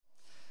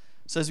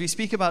So as we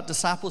speak about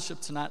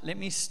discipleship tonight, let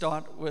me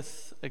start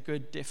with a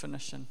good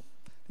definition.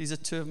 These are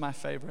two of my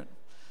favorite.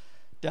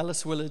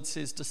 Dallas Willard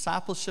says,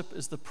 discipleship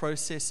is the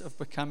process of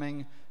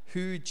becoming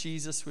who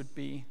Jesus would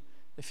be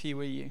if he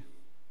were you.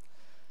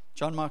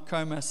 John Mark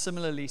Comer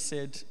similarly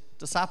said,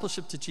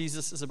 discipleship to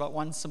Jesus is about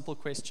one simple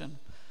question.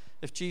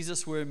 If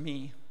Jesus were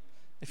me,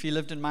 if he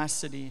lived in my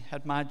city,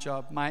 had my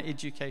job, my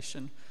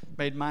education,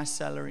 made my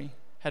salary,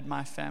 had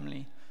my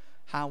family,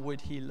 how would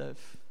he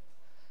live?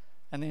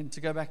 And then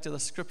to go back to the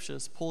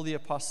scriptures, Paul the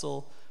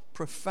Apostle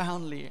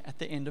profoundly at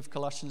the end of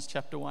Colossians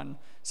chapter 1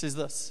 says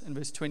this in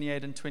verse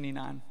 28 and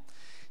 29.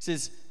 He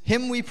says,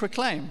 him we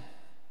proclaim.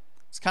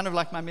 It's kind of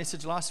like my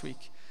message last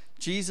week.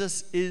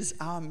 Jesus is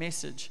our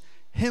message.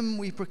 Him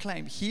we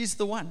proclaim. He's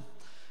the one.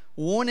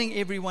 Warning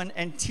everyone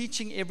and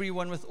teaching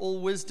everyone with all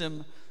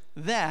wisdom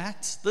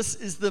that, this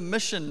is the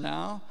mission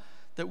now,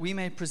 that we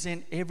may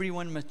present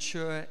everyone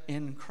mature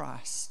in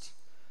Christ.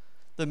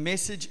 The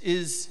message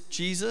is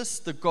Jesus.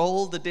 The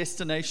goal, the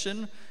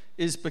destination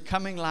is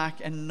becoming like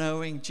and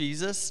knowing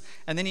Jesus.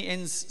 And then he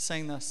ends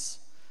saying this,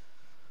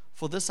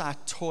 for this I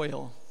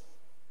toil,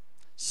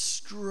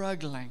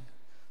 struggling.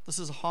 This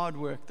is hard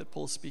work that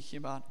Paul's speaking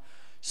about.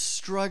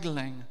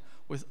 Struggling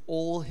with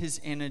all his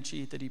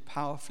energy that he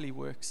powerfully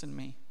works in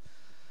me.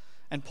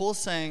 And Paul's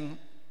saying,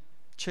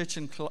 church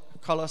in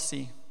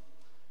Colossae,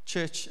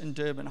 church in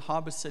Durban,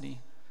 Harbor City,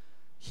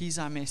 he's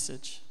our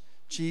message.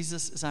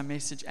 Jesus is our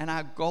message. And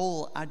our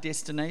goal, our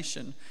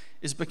destination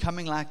is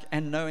becoming like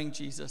and knowing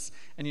Jesus.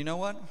 And you know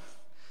what?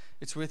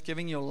 It's worth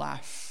giving your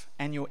life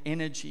and your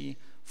energy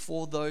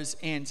for those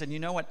ends. And you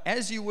know what?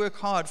 As you work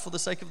hard for the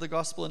sake of the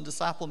gospel and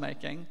disciple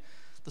making,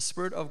 the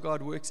Spirit of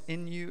God works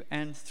in you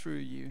and through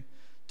you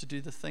to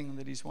do the thing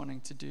that he's wanting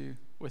to do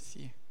with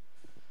you.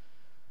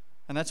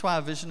 And that's why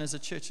our vision as a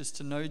church is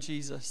to know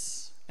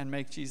Jesus and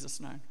make Jesus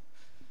known.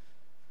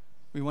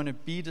 We want to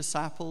be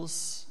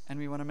disciples and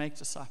we want to make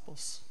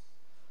disciples.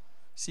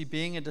 See,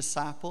 being a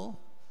disciple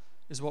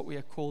is what we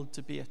are called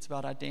to be. It's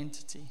about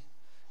identity.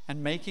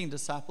 And making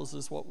disciples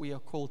is what we are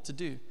called to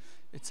do.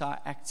 It's our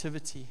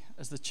activity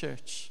as the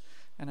church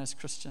and as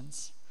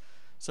Christians.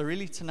 So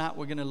really tonight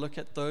we're going to look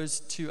at those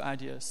two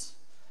ideas.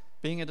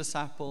 Being a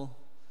disciple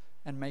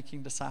and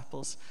making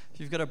disciples.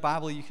 If you've got a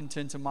Bible, you can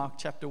turn to Mark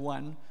chapter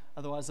 1.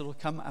 Otherwise, it'll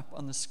come up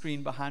on the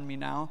screen behind me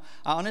now.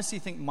 I honestly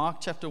think Mark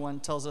chapter 1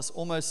 tells us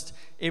almost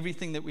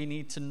everything that we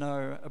need to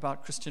know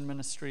about Christian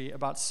ministry,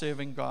 about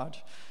serving God.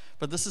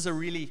 But this is a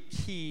really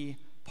key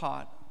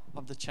part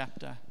of the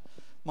chapter.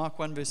 Mark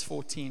 1 verse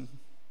 14.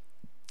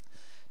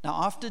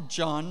 Now after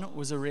John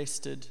was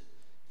arrested,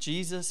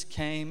 Jesus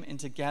came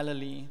into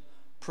Galilee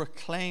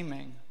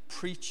proclaiming,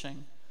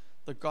 preaching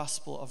the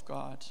gospel of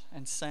God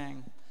and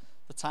saying,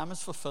 the time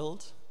is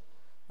fulfilled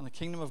and the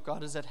kingdom of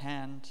God is at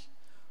hand.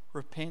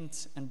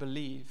 Repent and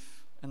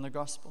believe in the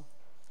gospel.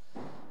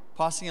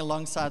 Passing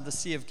alongside the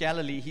Sea of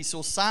Galilee, he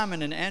saw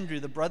Simon and Andrew,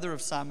 the brother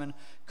of Simon,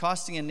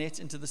 casting a net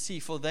into the sea,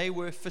 for they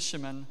were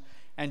fishermen.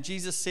 And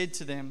Jesus said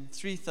to them,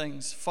 3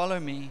 things, follow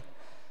me,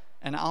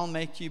 and I'll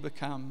make you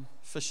become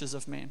fishers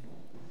of men.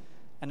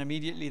 And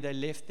immediately they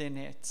left their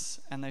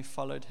nets, and they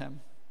followed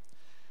him.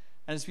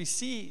 And as we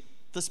see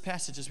this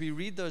passage, as we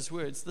read those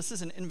words, this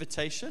is an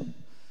invitation.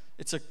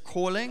 It's a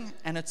calling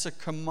and it's a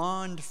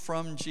command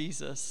from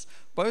Jesus,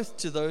 both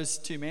to those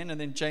 2 men and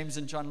then James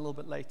and John a little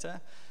bit later,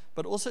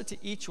 but also to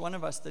each one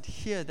of us that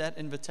hear that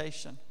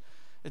invitation.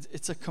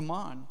 It's a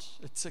command,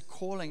 it's a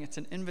calling, it's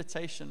an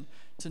invitation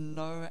to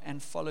know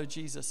and follow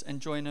Jesus and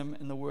join him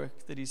in the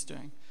work that he's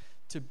doing,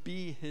 to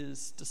be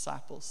his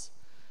disciples.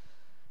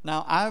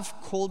 Now, I've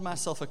called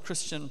myself a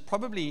Christian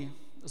probably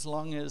as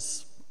long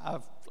as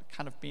I've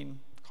kind of been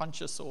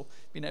conscious or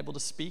been able to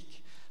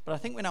speak, but I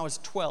think when I was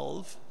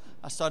 12,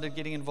 I started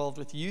getting involved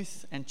with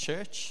youth and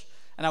church,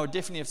 and I would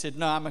definitely have said,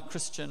 no, I'm a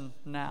Christian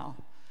now.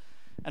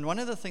 And one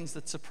of the things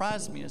that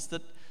surprised me is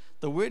that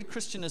the word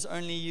Christian is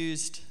only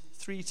used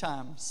 3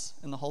 times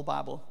in the whole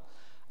Bible.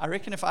 I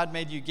reckon if I'd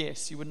made you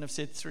guess, you wouldn't have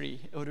said 3.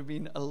 It would have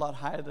been a lot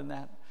higher than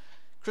that.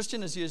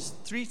 Christian is used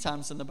 3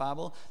 times in the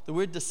Bible. The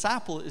word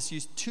disciple is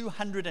used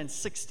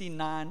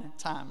 269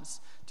 times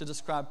to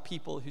describe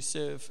people who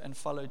serve and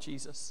follow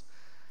Jesus.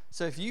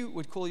 So if you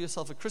would call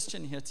yourself a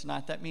Christian here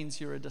tonight, that means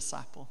you're a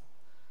disciple.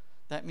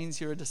 That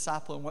means you're a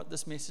disciple, and what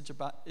this message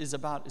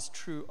is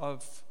true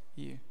of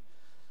you.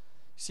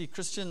 See,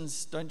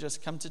 Christians don't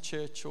just come to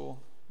church or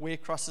wear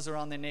crosses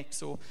around their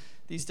necks or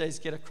these days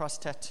get a cross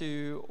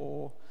tattoo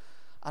or,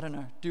 I don't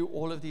know, do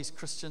all of these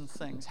Christian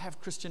things,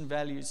 have Christian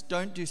values,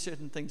 don't do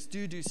certain things,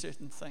 do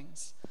certain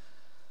things.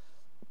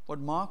 What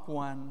Mark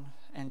 1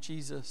 and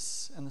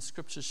Jesus and the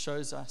scriptures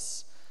shows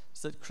us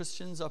is that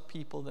Christians are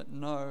people that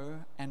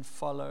know and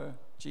follow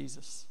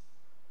Jesus.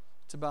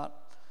 It's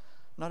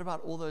not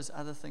about all those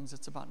other things.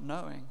 It's about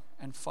knowing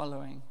and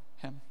following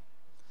him.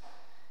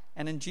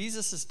 And in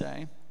Jesus'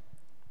 day,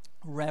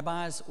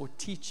 rabbis or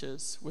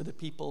teachers were the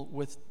people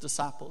with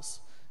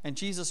disciples. And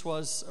Jesus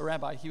was a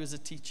rabbi. He was a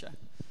teacher.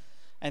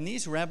 And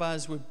these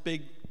rabbis were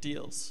big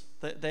deals.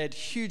 They had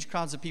huge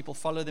crowds of people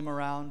follow them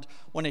around,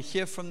 want to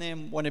hear from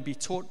them, want to be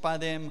taught by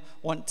them,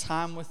 want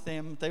time with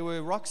them. They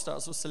were rock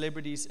stars or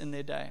celebrities in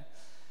their day.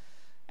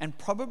 And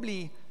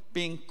probably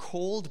being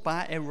called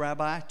by a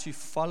rabbi to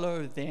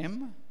follow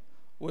them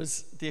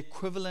was the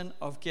equivalent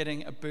of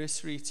getting a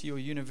bursary to your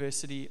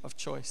university of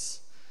choice.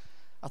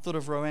 I thought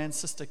of Rowan's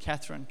sister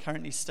Catherine,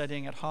 currently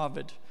studying at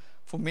Harvard.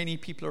 For many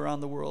people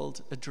around the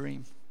world, a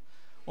dream.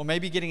 Or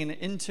maybe getting an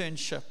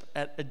internship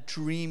at a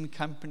dream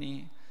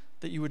company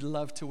that you would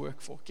love to work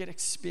for, get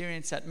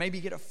experience at, maybe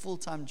get a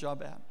full-time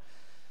job at.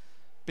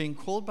 Being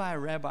called by a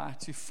rabbi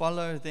to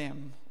follow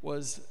them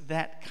was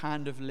that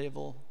kind of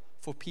level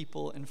for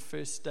people in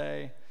first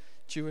day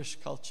Jewish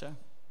culture.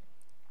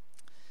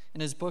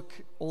 In his book,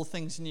 All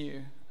Things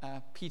New,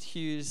 Pete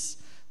Hughes,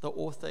 the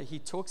author, he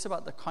talks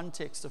about the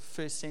context of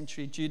first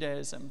century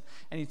Judaism,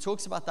 and he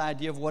talks about the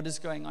idea of what is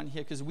going on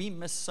here, because we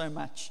miss so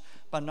much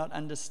by not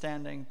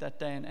understanding that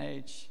day and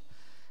age.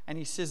 And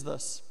he says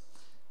this,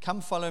 "Come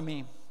follow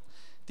me."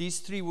 These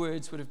 3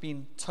 words would have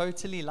been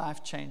totally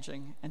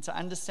life-changing, and to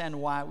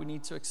understand why, we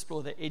need to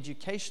explore the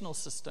educational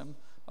system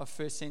of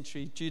first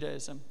century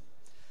Judaism.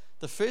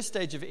 The first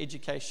stage of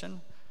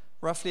education,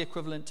 roughly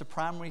equivalent to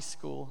primary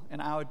school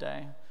in our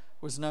day,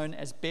 was known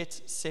as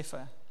Bet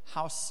Sefer,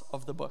 house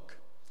of the book.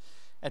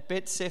 At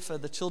Bet Sefer,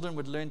 the children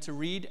would learn to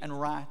read and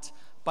write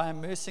by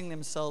immersing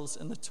themselves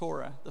in the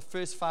Torah, the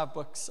first 5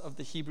 books of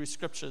the Hebrew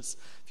Scriptures.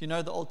 If you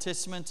know the Old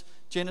Testament,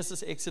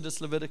 Genesis, Exodus,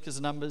 Leviticus,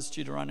 Numbers,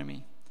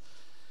 Deuteronomy.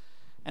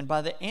 And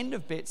by the end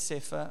of Bet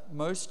Sefer,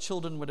 most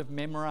children would have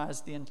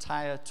memorized the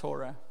entire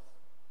Torah.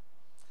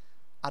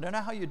 I don't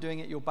know how you're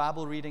doing at your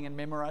Bible reading and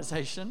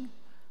memorization,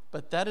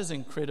 but that is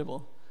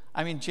incredible.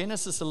 I mean,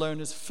 Genesis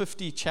alone is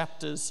 50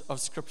 chapters of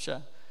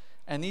Scripture.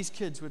 And these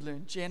kids would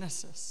learn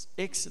Genesis,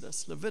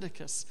 Exodus,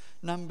 Leviticus,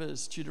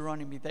 Numbers,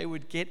 Deuteronomy. They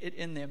would get it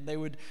in them. They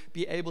would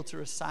be able to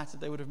recite it.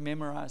 They would have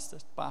memorized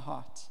it by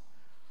heart.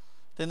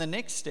 Then the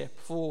next step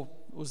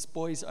was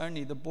boys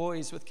only. The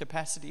boys with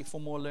capacity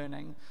for more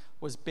learning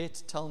was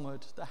Bet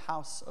Talmud, the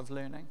house of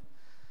learning.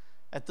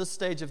 At this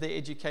stage of their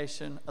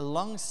education,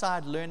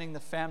 alongside learning the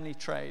family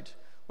trade,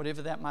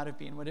 whatever that might have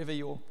been, whatever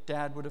your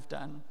dad would have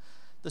done,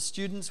 the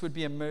students would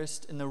be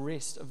immersed in the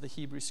rest of the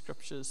Hebrew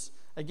Scriptures.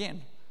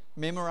 Again,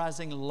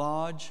 memorizing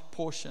large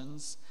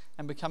portions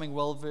and becoming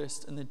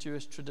well-versed in the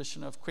Jewish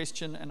tradition of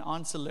question and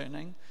answer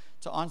learning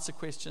to answer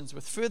questions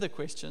with further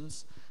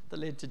questions that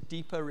led to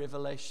deeper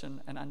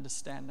revelation and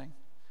understanding.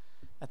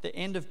 At the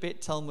end of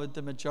Bet Talmud,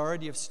 the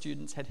majority of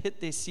students had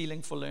hit their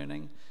ceiling for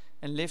learning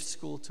and left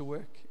school to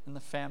work in the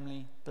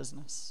family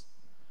business.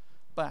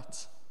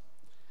 But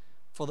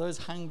for those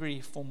hungry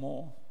for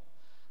more,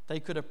 they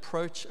could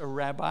approach a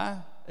rabbi,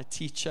 a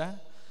teacher,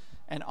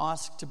 and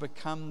ask to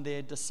become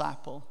their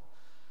disciple,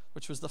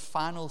 which was the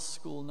final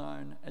school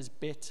known as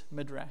Bet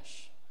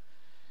Midrash.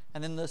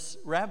 And then this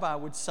rabbi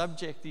would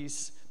subject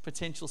these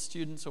potential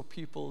students or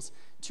pupils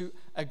to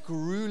a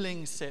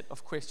grueling set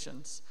of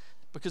questions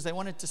because they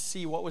wanted to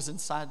see what was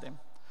inside them.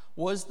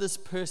 Was this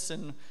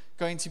person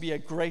going to be a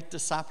great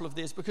disciple of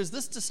theirs? Because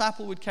this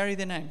disciple would carry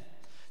their name.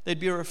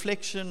 There'd be a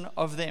reflection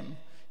of them.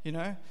 You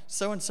know,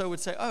 so-and-so would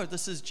say, oh,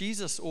 this is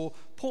Jesus or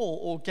Paul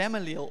or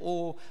Gamaliel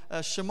or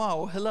Shema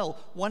or Hillel,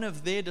 one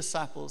of their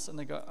disciples. And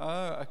they go,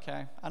 oh,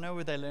 okay, I know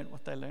where they learned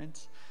what they learned.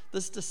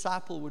 This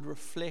disciple would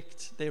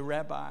reflect their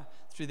rabbi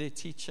through their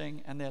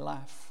teaching and their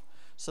life.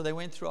 So they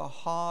went through a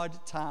hard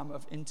time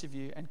of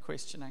interview and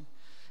questioning.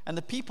 And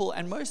the people,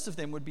 and most of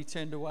them, would be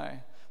turned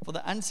away. For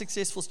the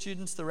unsuccessful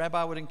students, the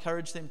rabbi would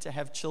encourage them to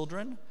have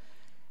children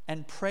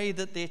and pray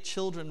that their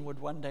children would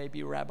one day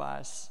be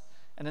rabbis.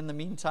 And in the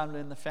meantime,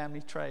 learn the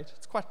family trade.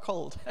 It's quite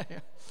cold.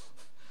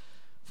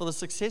 For the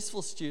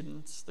successful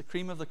students, the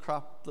cream of the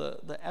crop,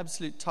 the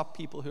absolute top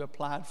people who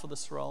applied for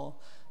this role,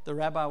 the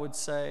rabbi would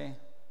say,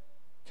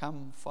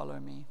 come follow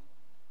me.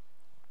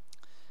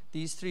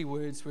 These 3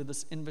 words were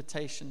this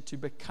invitation to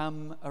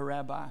become a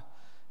rabbi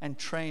and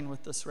train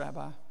with this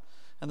rabbi.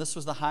 And this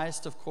was the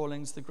highest of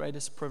callings, the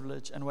greatest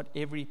privilege, and what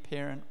every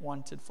parent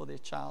wanted for their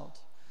child.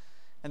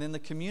 And then the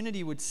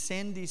community would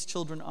send these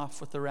children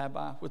off with the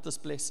rabbi with this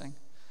blessing.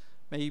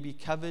 May you be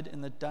covered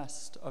in the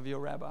dust of your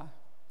rabbi.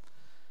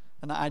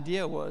 And the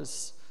idea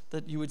was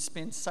that you would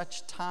spend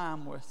such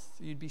time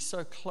you'd be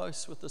so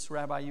close with this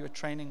rabbi you were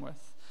training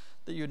with,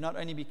 that you would not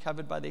only be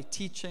covered by their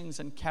teachings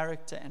and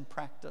character and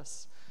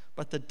practice,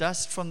 but the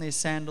dust from their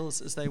sandals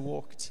as they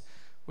walked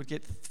would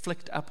get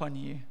flicked up on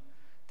you.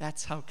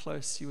 That's how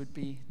close you would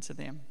be to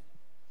them.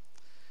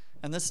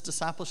 And this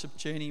discipleship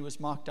journey was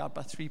marked out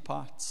by 3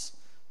 parts: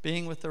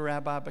 being with the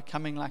rabbi,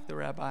 becoming like the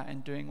rabbi,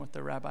 and doing what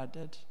the rabbi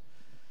did.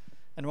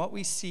 And what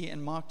we see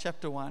in Mark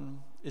chapter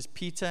 1 is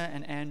Peter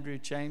and Andrew,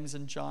 James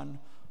and John,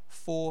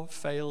 4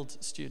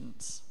 failed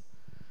students.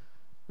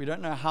 We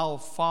don't know how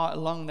far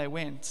along they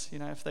went,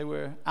 if they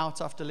were out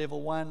after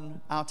level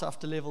 1, out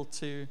after level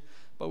 2,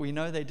 but we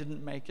know they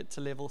didn't make it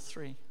to level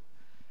 3.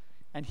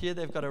 And here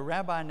they've got a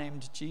rabbi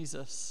named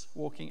Jesus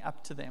walking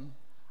up to them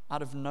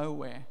out of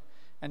nowhere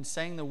and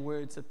saying the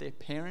words that their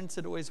parents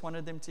had always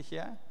wanted them to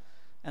hear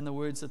and the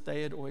words that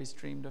they had always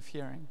dreamed of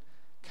hearing.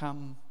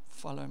 Come,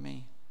 follow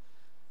me.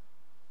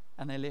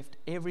 And they left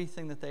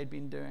everything that they'd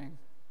been doing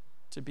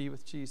to be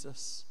with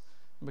Jesus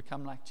and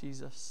become like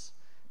Jesus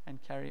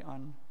and carry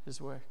on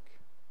his work.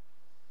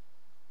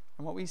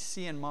 And what we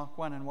see in Mark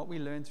 1 and what we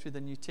learn through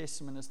the New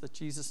Testament is that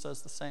Jesus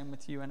does the same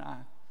with you and I.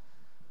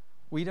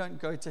 We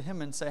don't go to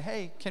him and say,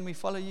 hey, can we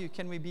follow you?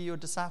 Can we be your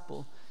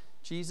disciple?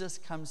 Jesus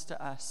comes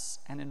to us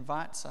and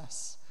invites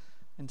us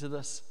into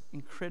this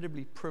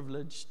incredibly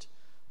privileged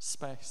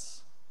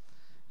space.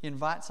 He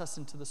invites us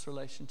into this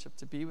relationship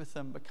to be with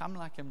him, become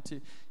like him,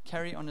 to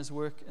carry on his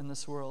work in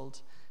this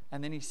world,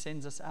 and then he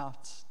sends us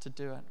out to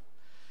do it.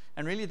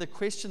 And really the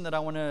question that I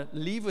want to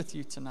leave with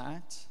you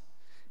tonight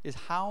is,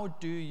 how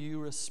do you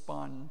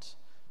respond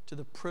to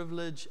the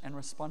privilege and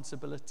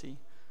responsibility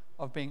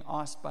of being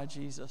asked by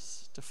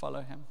Jesus to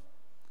follow him?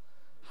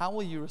 How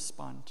will you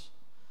respond?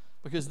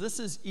 Because this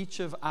is each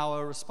of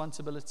our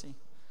responsibility.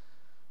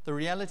 The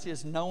reality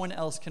is no one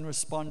else can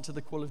respond to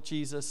the call of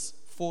Jesus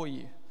for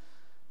you.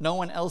 No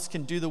one else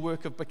can do the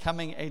work of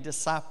becoming a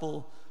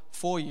disciple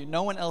for you.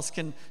 No one else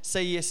can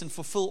say yes and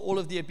fulfill all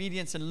of the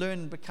obedience and learn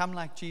and become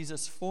like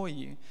Jesus for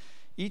you.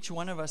 Each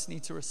one of us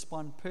needs to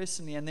respond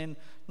personally, and then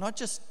not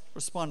just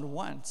respond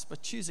once,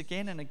 but choose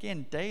again and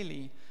again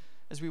daily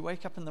as we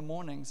wake up in the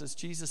mornings, as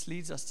Jesus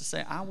leads us to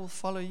say, I will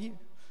follow you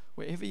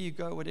wherever you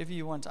go, whatever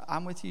you want.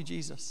 I'm with you,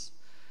 Jesus.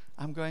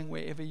 I'm going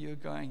wherever you're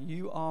going.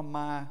 You are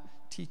my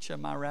teacher,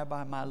 my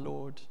rabbi, my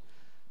Lord,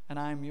 and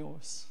I am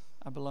yours.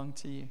 I belong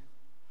to you.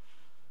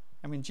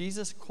 And when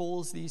Jesus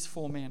calls these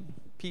four men,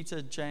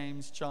 Peter,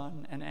 James,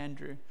 John, and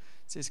Andrew,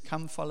 says,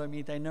 come follow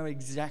me, they know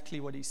exactly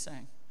what he's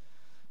saying.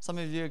 Some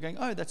of you are going,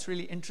 oh, that's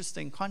really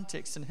interesting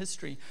context and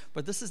history,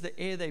 but this is the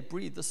air they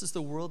breathed. This is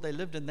the world they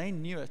lived in. They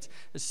knew it.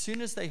 As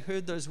soon as they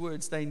heard those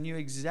words, they knew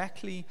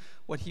exactly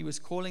what he was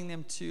calling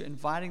them to,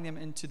 inviting them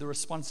into the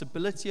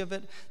responsibility of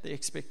it, the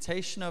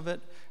expectation of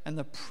it, and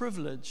the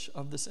privilege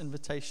of this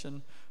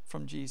invitation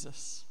from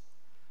Jesus.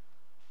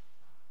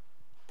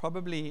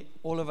 Probably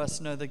all of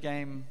us know the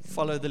game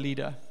Follow the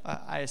Leader,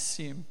 I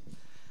assume.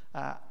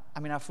 I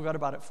forgot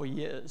about it for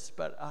years,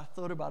 but I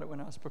thought about it when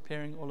I was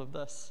preparing all of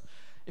this.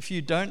 If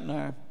you don't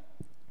know,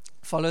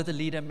 Follow the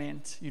Leader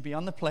meant you'd be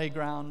on the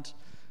playground.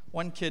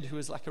 One kid who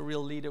was like a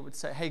real leader would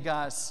say, hey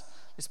guys,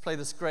 let's play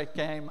this great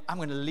game. I'm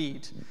going to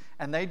lead.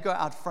 And they'd go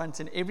out front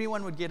and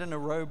everyone would get in a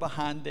row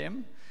behind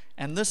them.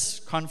 And this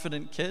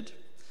confident kid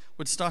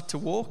would start to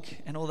walk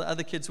and all the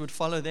other kids would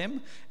follow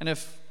them. And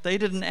if they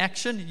did an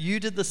action, you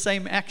did the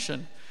same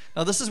action.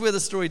 Now this is where the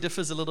story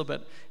differs a little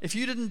bit. If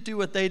you didn't do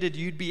what they did,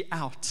 you'd be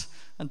out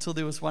until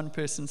there was one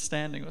person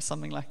standing or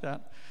something like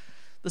that.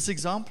 This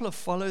example of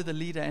follow the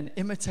leader and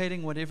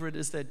imitating whatever it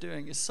is they're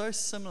doing is so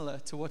similar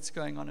to what's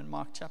going on in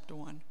Mark chapter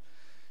 1.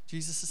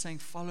 Jesus is saying,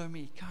 follow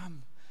me,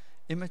 come,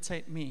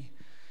 imitate me.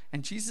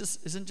 And Jesus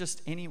isn't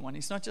just anyone.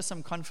 He's not just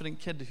some confident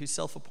kid who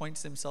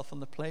self-appoints himself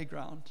on the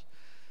playground.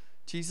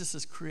 Jesus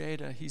is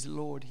creator, he's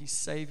Lord, he's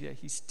Savior,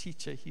 he's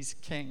teacher, he's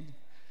King.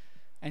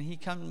 And he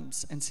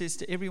comes and says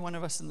to every one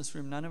of us in this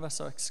room, none of us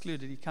are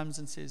excluded, he comes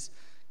and says,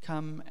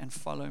 come and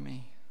follow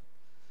me.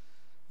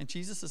 And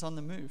Jesus is on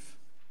the move.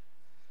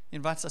 He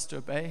invites us to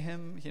obey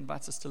him, he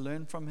invites us to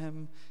learn from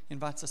him, he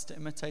invites us to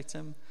imitate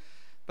him.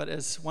 But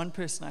as one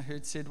person I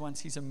heard said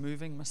once, he's a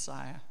moving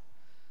Messiah.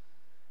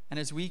 And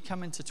as we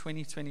come into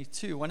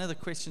 2022, one of the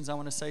questions I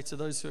want to say to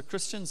those who are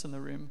Christians in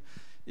the room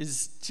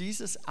is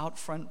Jesus out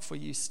front for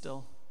you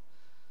still?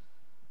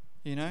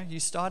 You know, you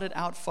started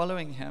out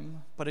following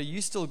him, but are you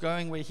still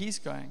going where he's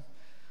going?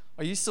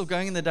 Are you still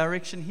going in the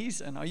direction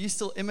he's in? Are you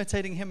still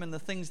imitating him in the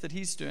things that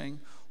he's doing?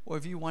 Or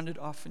have you wandered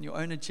off in your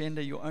own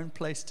agenda, your own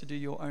place to do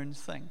your own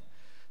thing?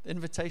 The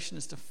invitation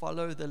is to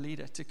follow the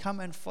leader, to come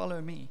and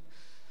follow me.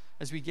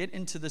 As we get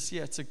into this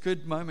year, it's a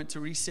good moment to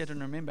reset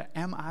and remember,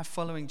 am I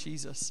following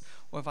Jesus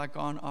or have I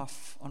gone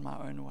off on my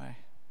own way?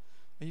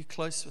 Are you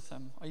close with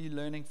him? Are you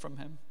learning from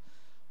him?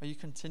 Are you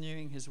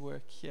continuing his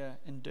work here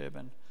in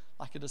Durban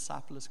like a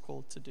disciple is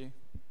called to do?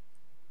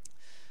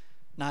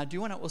 Now, I do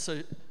want to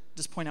also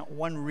just point out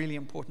one really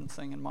important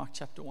thing in Mark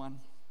chapter 1.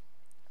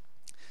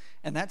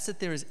 And that's that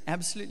there is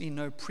absolutely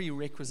no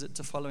prerequisite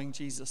to following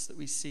Jesus that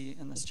we see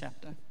in this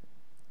chapter.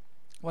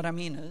 What I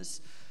mean is,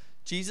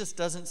 Jesus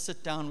doesn't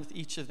sit down with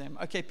each of them.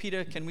 Okay,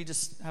 Peter, can we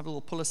just have a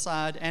little pull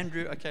aside?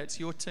 Andrew, okay, it's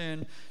your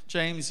turn.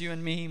 James, you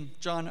and me.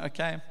 John,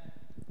 okay.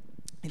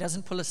 He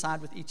doesn't pull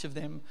aside with each of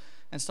them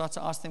and start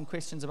to ask them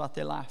questions about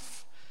their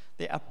life,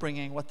 their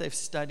upbringing, what they've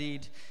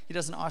studied. He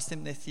doesn't ask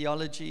them their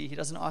theology. He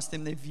doesn't ask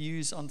them their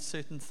views on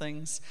certain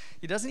things.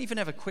 He doesn't even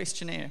have a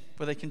questionnaire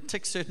where they can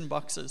tick certain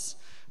boxes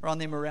around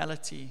their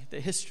morality,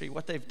 their history,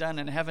 what they've done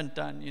and haven't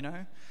done, you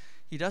know.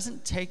 He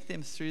doesn't take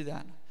them through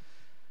that.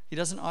 He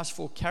doesn't ask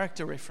for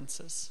character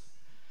references.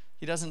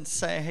 He doesn't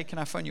say, hey, can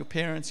I phone your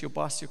parents, your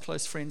boss, your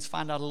close friends,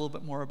 find out a little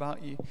bit more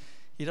about you.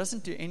 He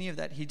doesn't do any of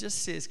that. He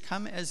just says,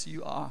 come as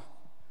you are.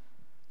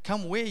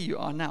 Come where you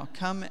are now.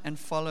 Come and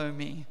follow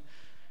me.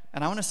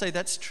 And I want to say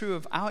that's true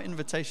of our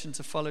invitation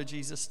to follow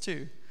Jesus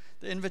too.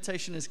 The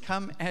invitation is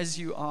come as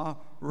you are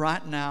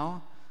right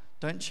now.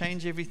 Don't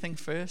change everything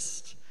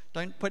first.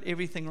 Don't put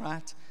everything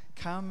right.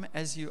 Come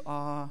as you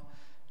are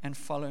and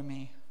follow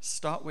me.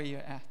 Start where you're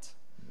at.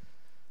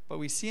 But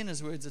we see in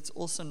his words, it's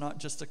also not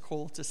just a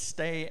call to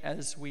stay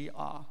as we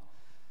are.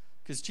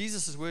 Because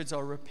Jesus' words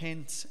are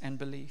repent and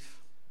believe.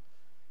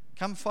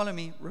 Come follow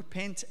me,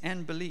 repent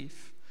and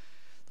believe.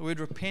 The word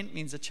repent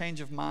means a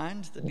change of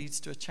mind that leads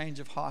to a change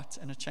of heart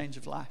and a change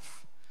of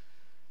life.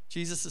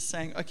 Jesus is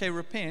saying, okay,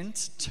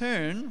 repent,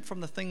 turn from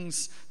the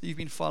things that you've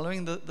been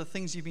following, the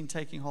things you've been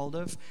taking hold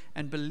of,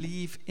 and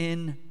believe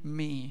in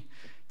me.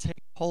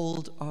 Take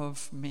hold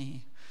of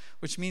me.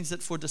 Which means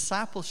that for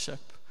discipleship,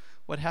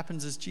 what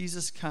happens is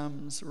Jesus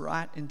comes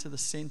right into the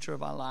center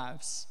of our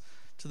lives,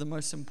 to the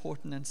most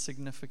important and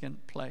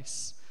significant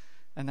place.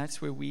 And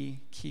that's where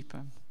we keep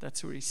him.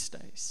 That's where he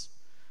stays.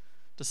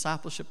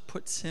 Discipleship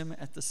puts him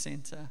at the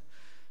center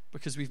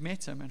because we've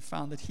met him and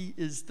found that he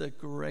is the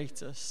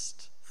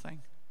greatest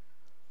thing.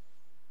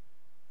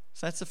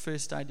 So that's the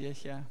first idea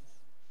here.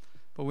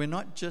 But we're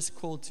not just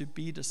called to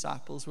be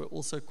disciples, we're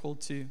also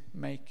called to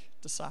make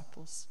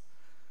disciples.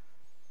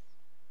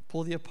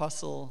 Paul the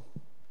Apostle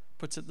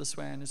puts it this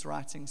way in his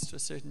writings to a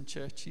certain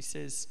church. He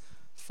says,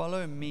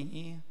 follow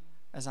me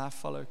as I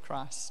follow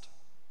Christ.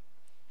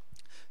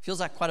 Feels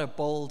like quite a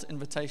bold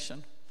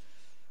invitation.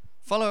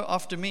 Follow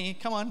after me.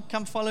 Come on,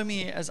 come follow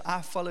me as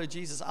I follow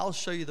Jesus. I'll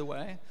show you the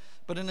way.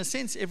 But in a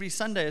sense, every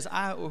Sunday as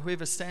I or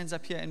whoever stands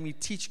up here and we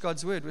teach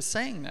God's word, we're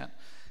saying that.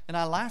 In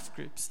our life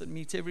groups that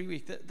meet every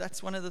week,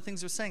 that's one of the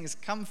things we're saying is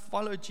come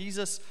follow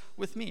Jesus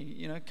with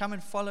me. Come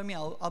and follow me.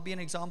 I'll be an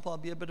example. I'll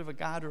be a bit of a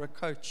guide or a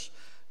coach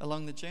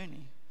along the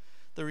journey.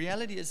 The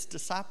reality is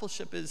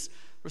discipleship is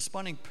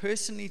responding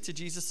personally to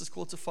Jesus'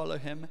 call to follow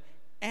him,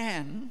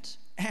 and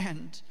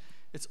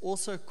it's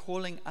also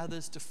calling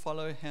others to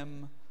follow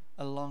him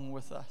along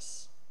with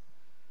us.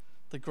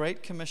 The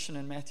Great Commission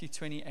in Matthew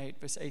 28,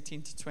 verse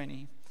 18 to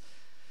 20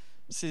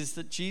 says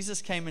that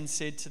Jesus came and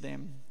said to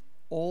them,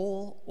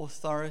 all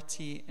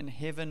authority in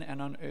heaven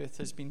and on earth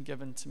has been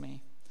given to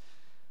me.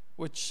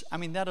 Which,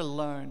 that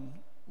alone,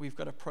 we've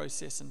got to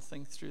process and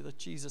think through, that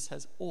Jesus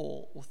has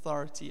all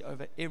authority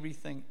over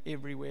everything,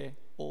 everywhere,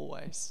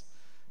 always,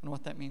 and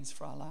what that means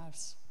for our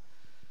lives.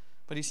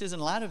 But he says, in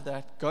light of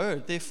that, go,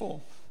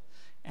 therefore,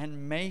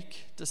 and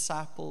make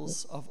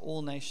disciples of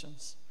all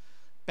nations,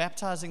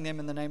 baptizing them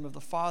in the name of the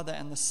Father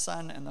and the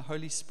Son and the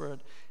Holy Spirit,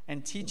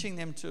 and teaching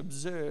them to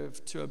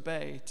observe, to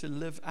obey, to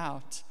live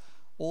out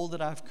all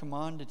that I've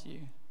commanded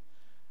you.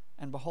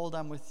 And behold,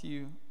 I'm with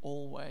you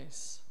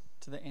always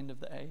to the end of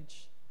the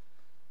age.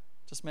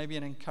 Just maybe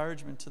an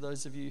encouragement to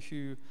those of you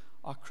who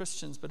are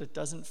Christians, but it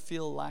doesn't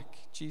feel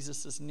like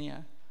Jesus is near.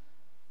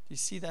 Do you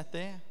see that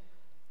there?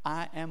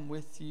 I am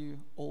with you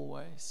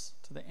always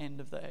to the end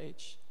of the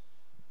age.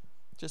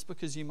 Just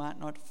because you might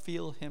not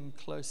feel him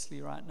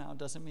closely right now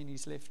doesn't mean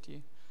he's left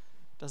you.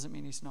 Doesn't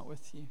mean he's not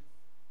with you.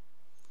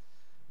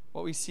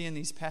 What we see in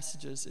these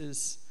passages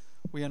is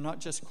we are not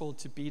just called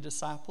to be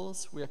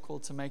disciples, we are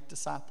called to make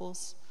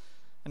disciples.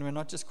 And we're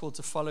not just called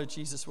to follow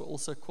Jesus, we're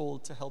also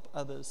called to help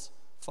others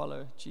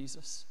follow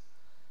Jesus.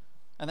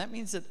 And that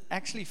means that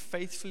actually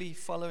faithfully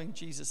following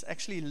Jesus,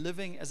 actually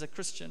living as a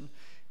Christian,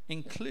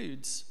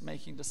 includes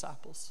making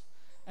disciples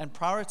and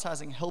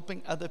prioritizing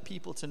helping other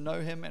people to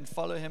know him and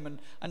follow him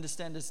and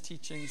understand his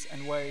teachings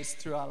and ways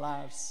through our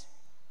lives.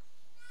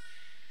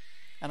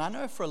 And I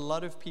know for a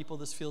lot of people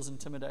this feels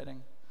intimidating.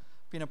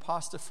 I've been a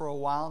pastor for a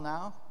while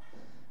now,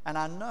 and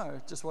I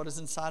know just what is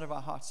inside of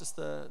our hearts, just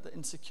the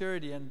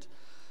insecurity and,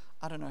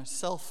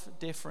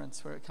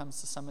 self-deference where it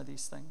comes to some of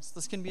these things.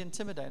 This can be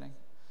intimidating.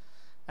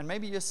 And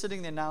maybe you're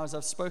sitting there now as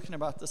I've spoken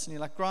about this, and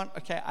you're like, Grant,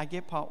 okay, I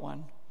get part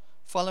one.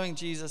 Following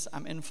Jesus,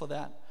 I'm in for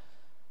that.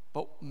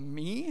 But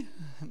me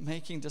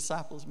making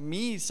disciples,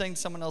 me saying to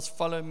someone else,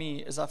 follow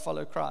me as I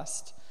follow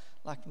Christ,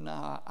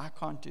 nah, I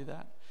can't do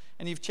that.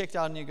 And you've checked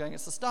out and you're going,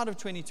 it's the start of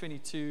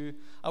 2022.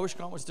 I wish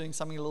Grant was doing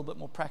something a little bit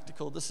more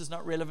practical. This is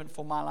not relevant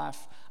for my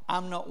life.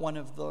 I'm not one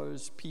of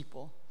those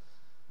people.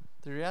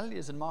 The reality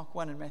is in Mark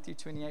 1 and Matthew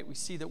 28, we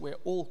see that we're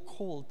all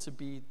called to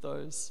be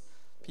those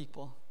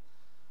people.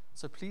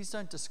 So please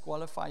don't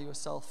disqualify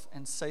yourself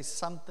and say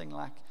something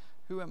like,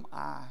 who am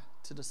I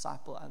to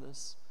disciple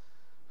others?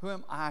 Who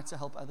am I to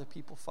help other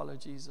people follow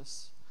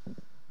Jesus?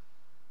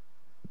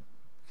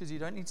 Because you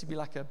don't need to be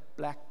like a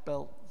black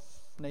belt,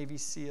 Navy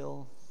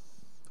SEAL,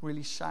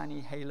 really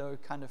shiny halo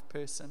kind of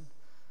person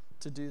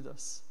to do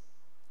this.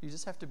 You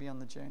just have to be on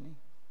the journey.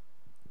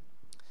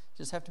 You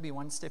just have to be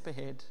one step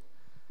ahead.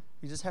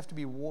 You just have to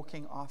be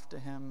walking after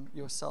him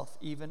yourself,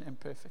 even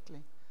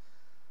imperfectly.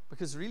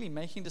 Because really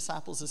making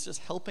disciples is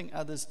just helping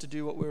others to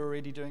do what we're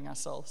already doing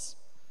ourselves.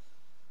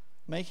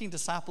 Making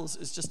disciples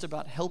is just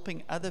about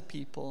helping other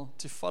people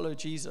to follow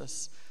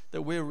Jesus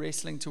that we're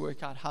wrestling to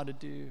work out how to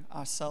do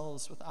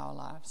ourselves with our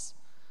lives.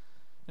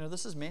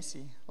 This is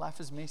messy.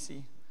 Life is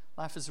messy.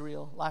 Life is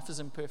real. Life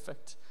is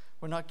imperfect.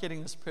 We're not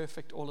getting this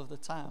perfect all of the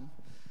time.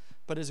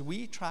 But as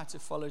we try to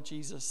follow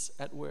Jesus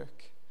at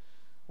work,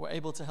 we're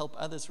able to help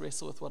others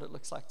wrestle with what it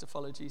looks like to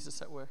follow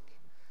Jesus at work.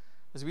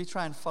 As we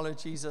try and follow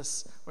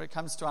Jesus when it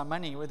comes to our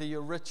money, whether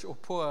you're rich or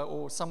poor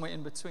or somewhere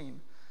in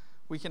between,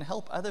 We can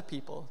help other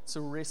people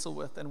to wrestle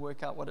with and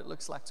work out what it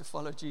looks like to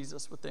follow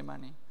Jesus with their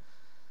money.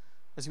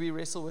 As we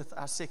wrestle with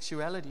our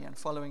sexuality and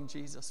following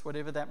Jesus,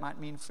 whatever that might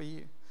mean for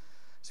you.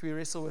 As we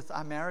wrestle with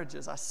our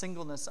marriages, our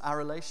singleness, our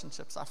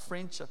relationships, our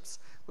friendships,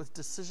 with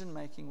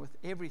decision-making, with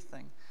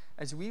everything.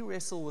 As we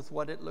wrestle with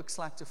what it looks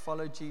like to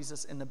follow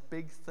Jesus in the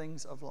big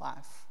things of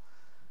life,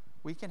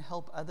 we can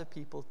help other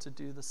people to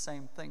do the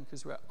same thing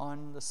because we're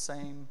on the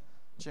same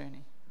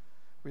journey.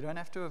 We don't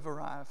have to have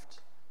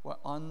arrived. We're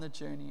on the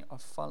journey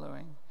of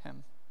following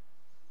him.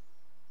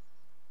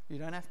 You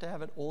don't have to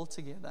have it all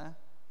together.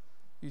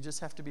 You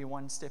just have to be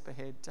one step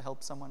ahead to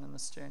help someone in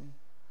this journey.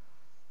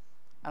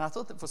 And I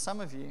thought that for some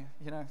of you,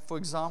 for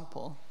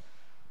example,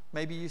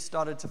 maybe you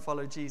started to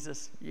follow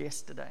Jesus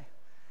yesterday.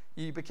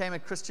 You became a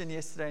Christian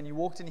yesterday and you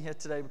walked in here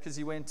today because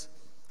you went,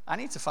 I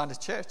need to find a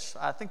church.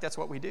 I think that's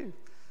what we do.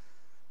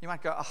 You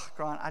might go,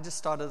 Grant, I just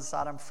started this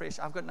out. I'm fresh.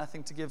 I've got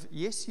nothing to give.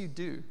 Yes, you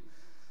do.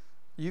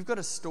 You've got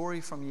a story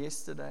from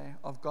yesterday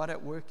of God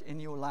at work in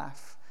your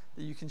life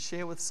that you can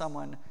share with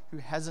someone who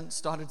hasn't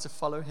started to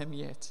follow him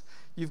yet.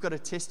 You've got a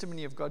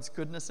testimony of God's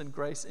goodness and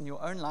grace in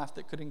your own life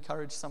that could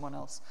encourage someone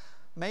else.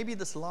 Maybe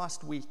this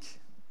last week,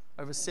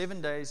 over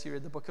 7 days, you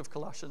read the book of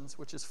Colossians,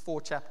 which is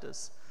 4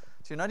 chapters.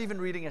 So you're not even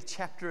reading a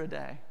chapter a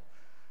day,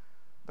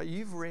 but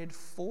you've read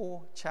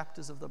 4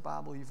 chapters of the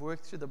Bible. You've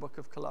worked through the book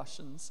of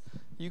Colossians.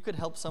 You could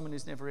help someone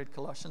who's never read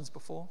Colossians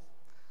before.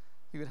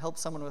 You could help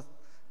someone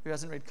who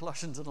hasn't read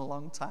Colossians in a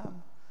long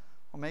time.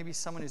 Or maybe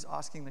someone who's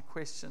asking the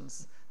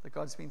questions that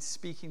God's been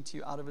speaking to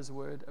you out of his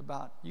word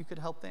about. You could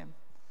help them.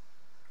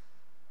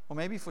 Or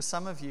maybe for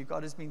some of you,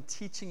 God has been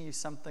teaching you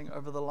something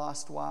over the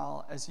last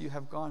while as you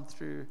have gone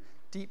through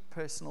deep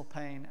personal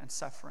pain and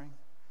suffering.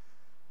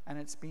 And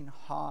it's been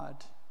hard,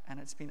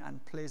 and it's been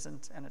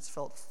unpleasant, and it's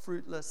felt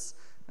fruitless,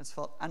 and it's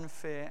felt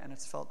unfair, and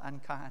it's felt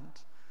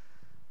unkind.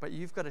 But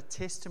you've got a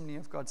testimony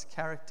of God's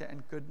character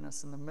and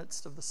goodness in the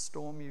midst of the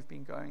storm you've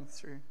been going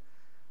through.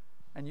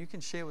 And you can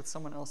share with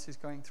someone else who's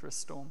going through a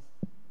storm.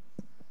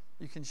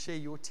 You can share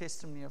your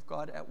testimony of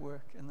God at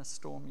work in the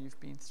storm you've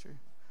been through.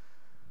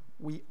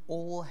 We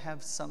all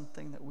have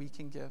something that we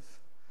can give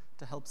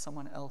to help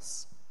someone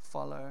else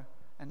follow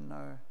and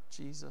know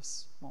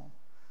Jesus more.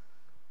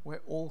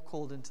 We're all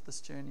called into this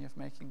journey of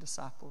making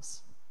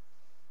disciples.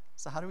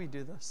 So how do we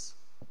do this?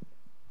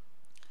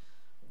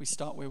 We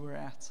start where we're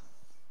at.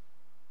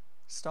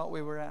 Start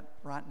where we're at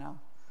right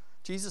now.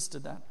 Jesus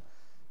did that.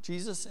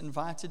 Jesus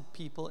invited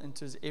people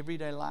into his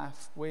everyday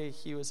life where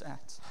he was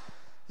at.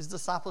 His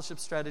discipleship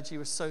strategy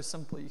was so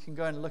simple. You can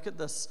go and look at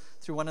this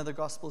through one of the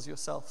Gospels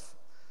yourself.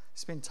 He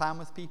spent time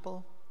with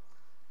people.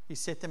 He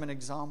set them an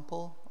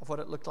example of what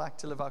it looked like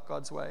to live out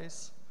God's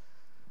ways.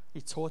 He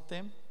taught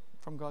them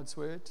from God's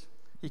word.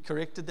 He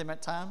corrected them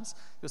at times.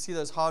 You'll see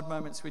those hard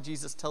moments where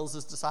Jesus tells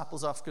his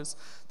disciples off because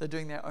they're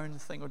doing their own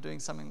thing or doing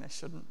something they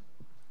shouldn't.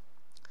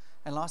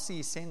 And lastly,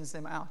 he sends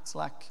them out,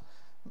 like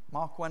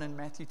Mark 1 and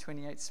Matthew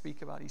 28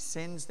 speak about. He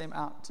sends them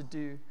out to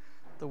do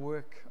the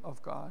work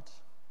of God.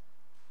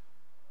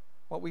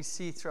 What we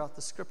see throughout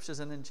the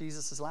scriptures and in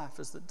Jesus' life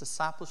is that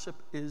discipleship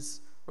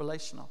is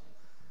relational.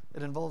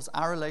 It involves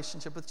our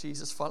relationship with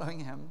Jesus,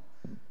 following him,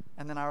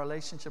 and then our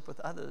relationship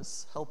with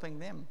others, helping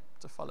them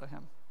to follow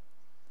him.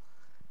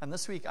 And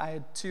this week I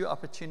had 2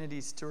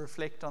 opportunities to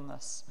reflect on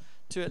this,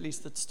 2 at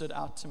least that stood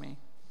out to me.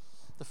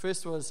 The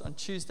first was on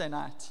Tuesday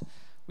night.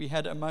 We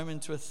had a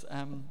moment with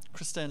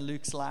Krista and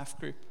Luke's life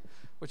group,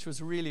 which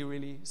was really,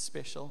 really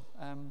special.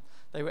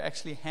 They were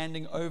actually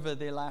handing over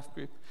their life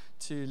group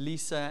to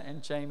Lisa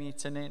and Jamie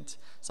Tennant.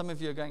 Some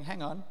of you are going,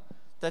 hang on,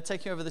 they're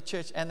taking over the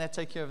church and they're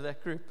taking over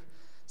that group.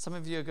 Some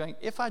of you are going,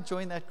 if I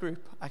join that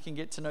group, I can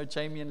get to know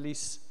Jamie and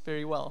Lisa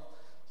very well.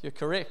 You're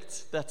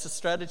correct. That's a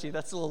strategy.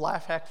 That's a little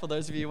life hack for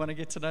those of you who want to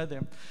get to know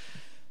them.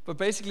 But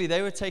basically,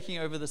 they were taking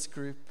over this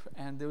group,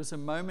 and there was a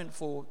moment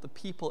for the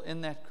people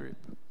in that group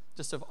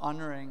just of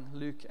honoring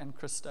Luke and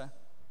Krista.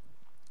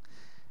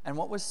 And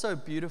what was so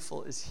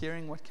beautiful is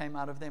hearing what came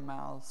out of their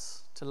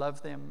mouths to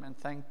love them and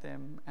thank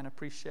them and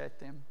appreciate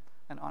them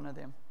and honor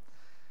them.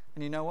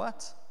 And you know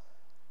what?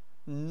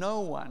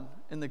 No one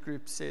in the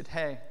group said,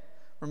 hey,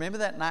 remember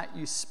that night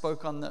you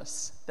spoke on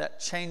this? That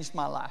changed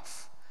my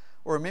life.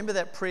 Or remember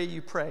that prayer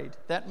you prayed?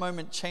 That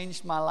moment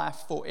changed my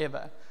life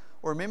forever.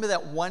 Or remember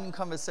that one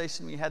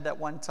conversation we had that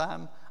one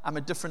time? I'm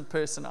a different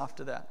person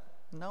after that.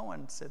 No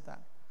one said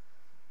that.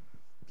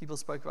 People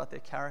spoke about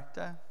their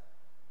character,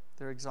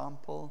 their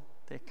example,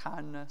 their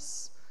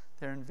kindness,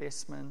 their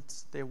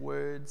investment, their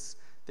words,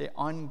 their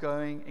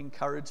ongoing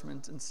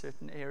encouragement in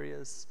certain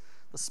areas,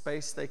 the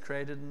space they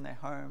created in their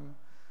home,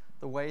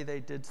 the way they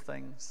did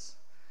things.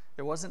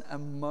 It wasn't a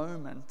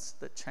moment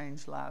that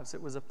changed lives.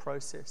 It was a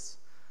process.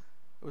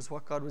 It was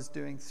what God was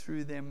doing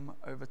through them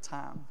over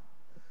time.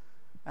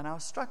 And I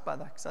was struck by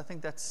that because I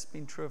think that's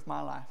been true of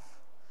my life.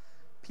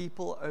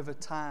 People over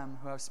time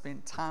who I've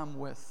spent time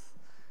with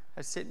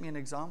have set me an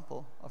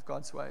example of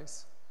God's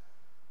ways.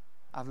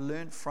 I've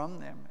learned from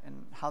them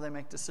and how they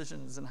make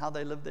decisions and how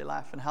they live their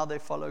life and how they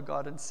follow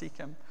God and seek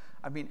him.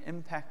 I've been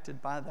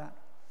impacted by that.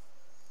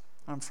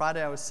 On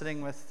Friday, I was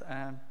sitting with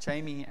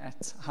Jamie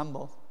at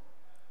Humble,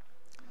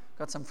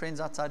 Got some friends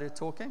outside who are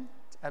talking.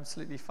 It's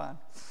absolutely fine.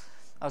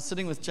 I was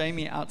sitting with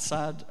Jamie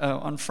outside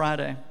on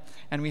Friday,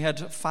 and we had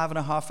a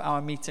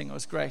 5.5-hour meeting. It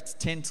was great,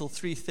 10 till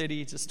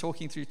 3:30, just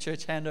talking through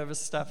church handover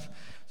stuff.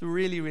 It was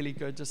really, really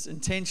good, just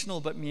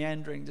intentional but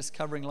meandering, just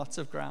covering lots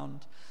of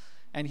ground.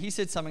 And he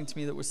said something to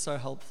me that was so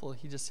helpful.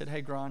 He just said,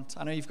 "Hey, Grant,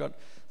 I know you've got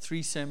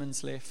 3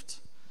 sermons left."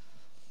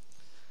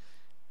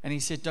 And he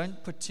said,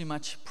 "Don't put too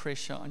much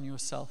pressure on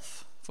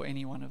yourself for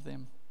any one of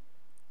them."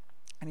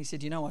 And he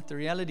said, "You know what? The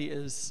reality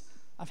is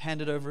I've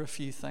handed over a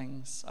few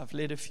things. I've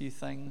led a few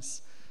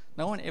things.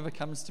 No one ever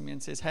comes to me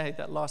and says, 'Hey,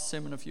 that last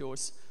sermon of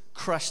yours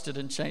crushed it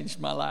and changed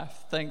my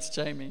life. Thanks,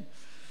 Jamie.'"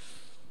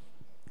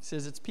 He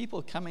says it's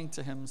people coming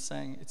to him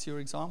saying, "It's your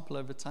example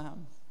over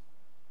time.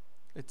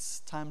 It's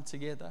time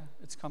together.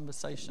 It's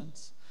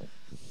conversations."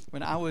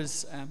 When I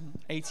was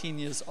 18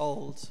 years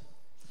old,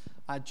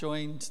 I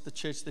joined the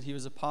church that he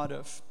was a part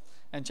of.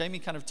 And Jamie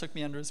kind of took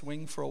me under his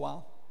wing for a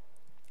while.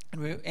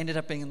 And we ended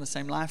up being in the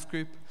same life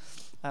group.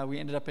 We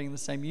ended up being in the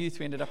same youth.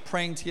 We ended up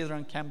praying together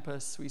on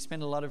campus. We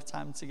spent a lot of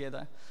time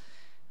together.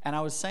 And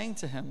I was saying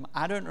to him,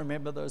 I don't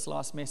remember those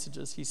last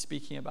messages he's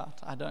speaking about.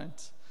 I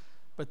don't.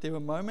 But there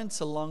were moments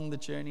along the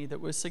journey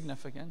that were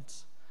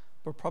significant.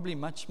 But probably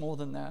much more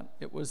than that,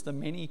 it was the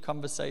many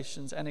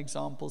conversations and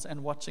examples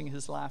and watching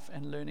his life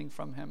and learning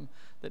from him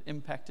that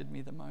impacted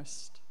me the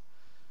most.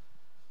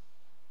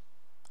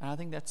 And I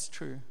think that's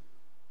true.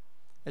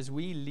 As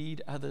we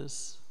lead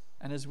others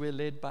and as we're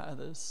led by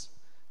others,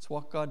 it's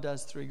what God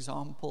does through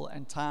example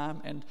and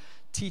time and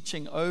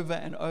teaching over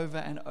and over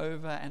and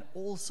over and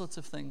all sorts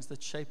of things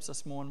that shapes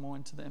us more and more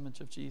into the image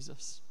of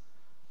Jesus.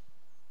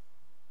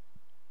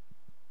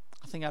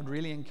 I think I'd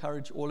really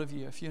encourage all of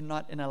you, if you're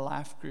not in a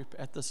life group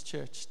at this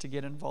church, to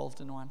get involved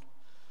in one.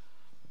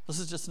 This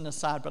is just an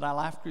aside, but our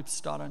life groups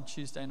start on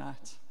Tuesday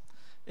night.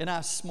 In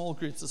our small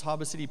groups, as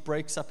Harbour City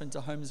breaks up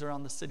into homes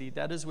around the city,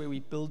 that is where we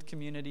build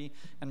community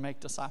and make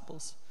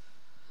disciples.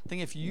 I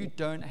think if you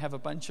don't have a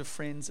bunch of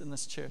friends in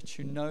this church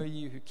who know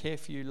you, who care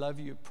for you, love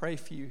you, pray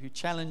for you, who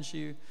challenge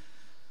you,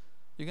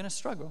 you're going to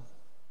struggle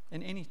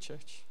in any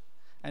church.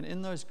 And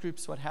in those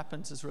groups, what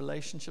happens is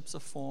relationships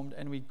are formed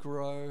and we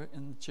grow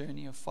in the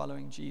journey of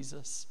following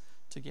Jesus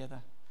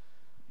together.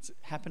 It's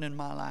happened in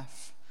my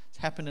life. It's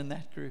happened in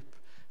that group.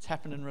 It's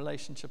happened in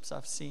relationships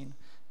I've seen.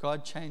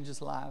 God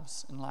changes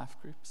lives in life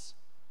groups.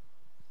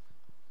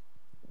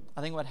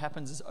 I think what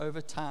happens is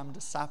over time,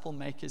 disciple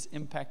makers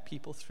impact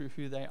people through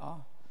who they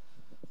are.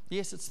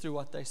 Yes, it's through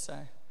what they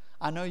say.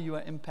 I know you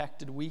are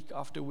impacted week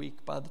after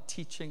week by the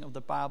teaching of the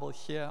Bible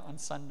here on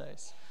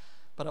Sundays.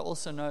 But I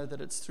also know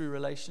that it's through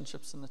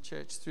relationships in the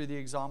church, through the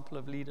example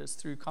of leaders,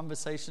 through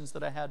conversations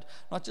that I had,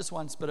 not just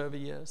once, but over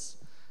years,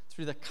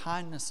 through the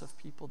kindness of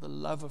people, the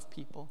love of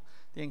people,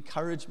 the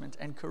encouragement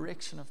and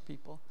correction of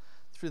people,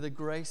 through the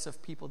grace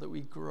of people that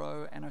we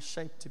grow and are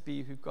shaped to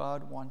be who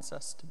God wants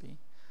us to be.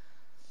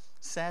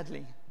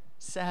 Sadly,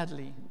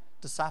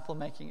 disciple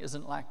making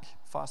isn't like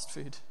fast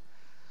food.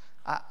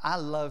 I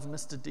love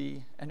Mr.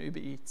 D and Uber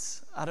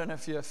Eats. I don't know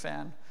if you're a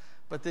fan,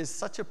 but there's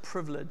such a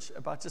privilege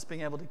about just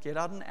being able to get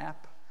out an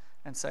app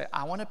and say,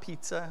 I want a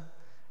pizza,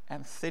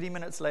 and 30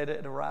 minutes later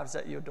it arrives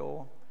at your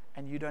door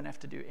and you don't have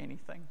to do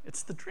anything.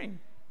 It's the dream.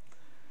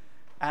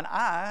 And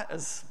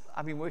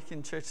I've been working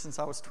in church since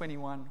I was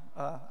 21,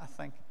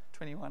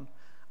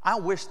 I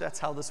wish that's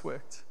how this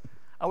worked.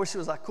 I wish it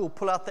was like, cool,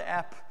 pull out the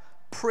app,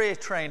 prayer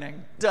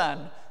training,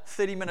 done.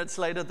 30 minutes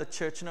later, the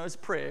church knows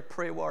prayer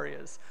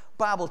warriors.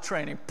 Bible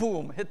training,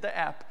 boom, hit the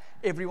app.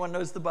 Everyone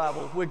knows the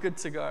Bible. We're good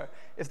to go.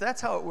 If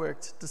that's how it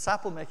worked,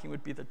 disciple making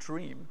would be the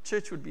dream.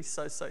 Church would be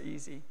so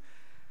easy.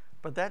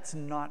 But that's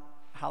not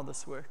how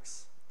this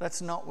works.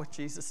 That's not what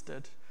Jesus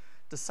did.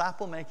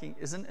 Disciple making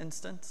isn't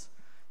instant.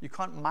 You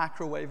can't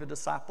microwave a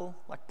disciple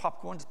like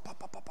popcorn, just pop,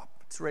 pop, pop, pop,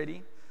 it's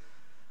ready.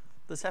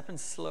 This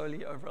happens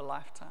slowly over a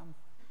lifetime.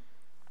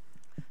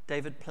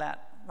 David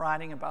Platt,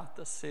 writing about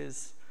this,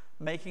 says,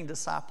 making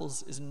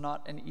disciples is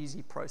not an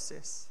easy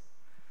process.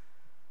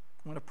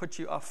 I'm going to put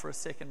you off for a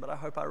second, but I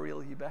hope I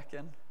reel you back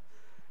in.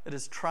 It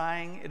is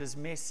trying, it is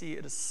messy,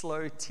 it is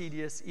slow,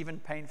 tedious, even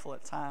painful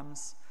at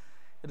times.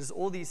 It is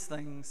all these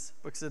things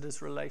because it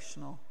is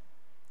relational.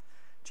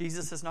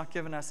 Jesus has not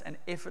given us an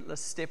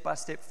effortless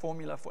step-by-step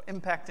formula for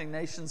impacting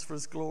nations for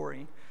his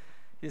glory.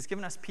 He has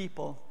given us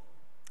people,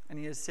 and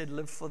he has said,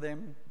 live for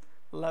them,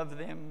 love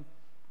them,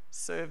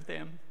 serve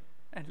them,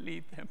 and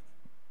lead them.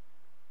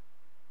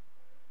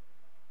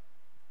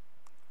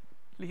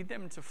 Lead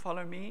them to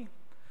follow me,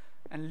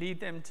 and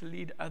lead them to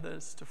lead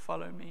others to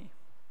follow me.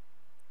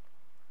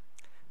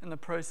 In the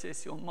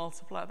process, you'll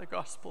multiply the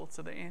gospel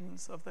to the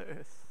ends of the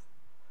earth.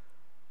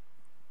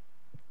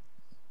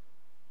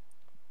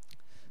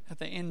 At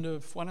the end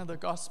of one of the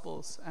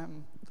gospels,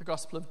 the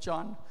Gospel of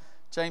John,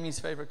 Jamie's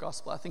favorite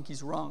gospel, I think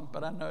he's wrong,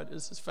 but I know it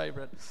is his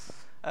favorite.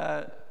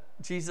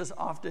 Jesus,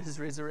 after his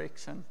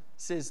resurrection,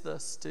 says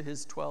this to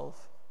his 12.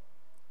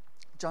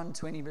 John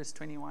 20, verse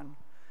 21.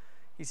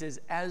 He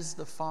says, as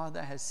the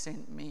Father has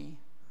sent me,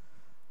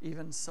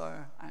 even so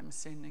I am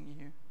sending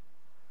you.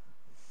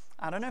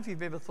 I don't know if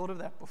you've ever thought of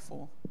that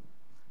before.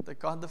 That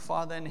God the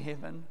Father in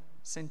heaven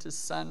sent his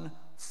Son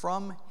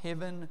from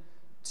heaven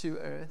to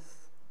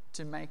earth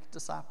to make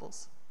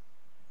disciples.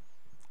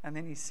 And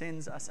then he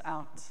sends us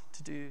out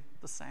to do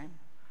the same.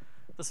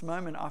 This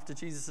moment after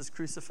Jesus'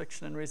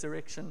 crucifixion and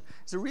resurrection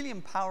is a really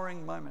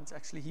empowering moment.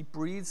 Actually, he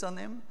breathes on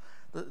them.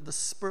 The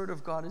Spirit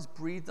of God is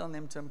breathed on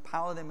them to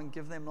empower them and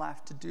give them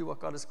life to do what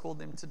God has called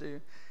them to do.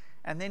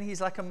 And then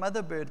he's like a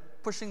mother bird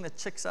pushing the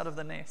chicks out of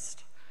the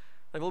nest.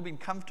 They've all been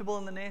comfortable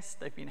in the nest.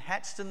 They've been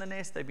hatched in the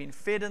nest. They've been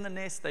fed in the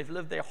nest. They've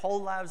lived their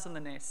whole lives in the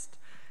nest.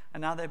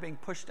 And now they're being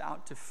pushed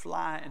out to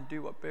fly and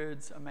do what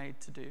birds are made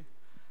to do.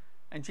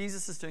 And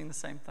Jesus is doing the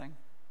same thing.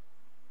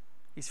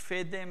 He's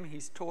fed them.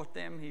 He's taught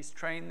them. He's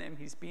trained them.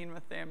 He's been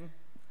with them.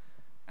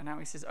 And now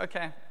he says,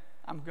 okay,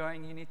 I'm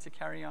going. You need to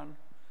carry on.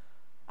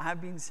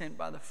 I've been sent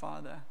by the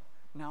Father.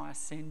 Now I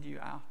send you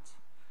out.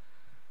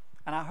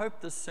 And I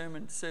hope this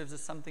sermon serves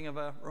as something of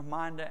a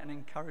reminder and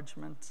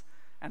encouragement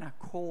and a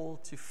call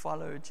to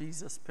follow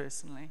Jesus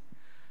personally.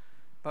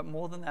 But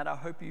more than that, I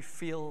hope you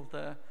feel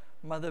the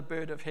mother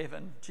bird of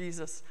heaven,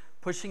 Jesus,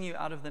 pushing you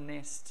out of the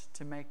nest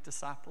to make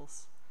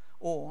disciples,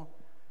 or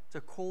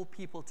to call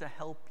people to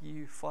help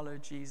you follow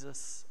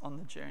Jesus on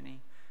the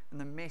journey in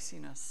the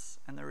messiness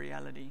and the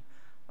reality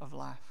of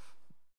life.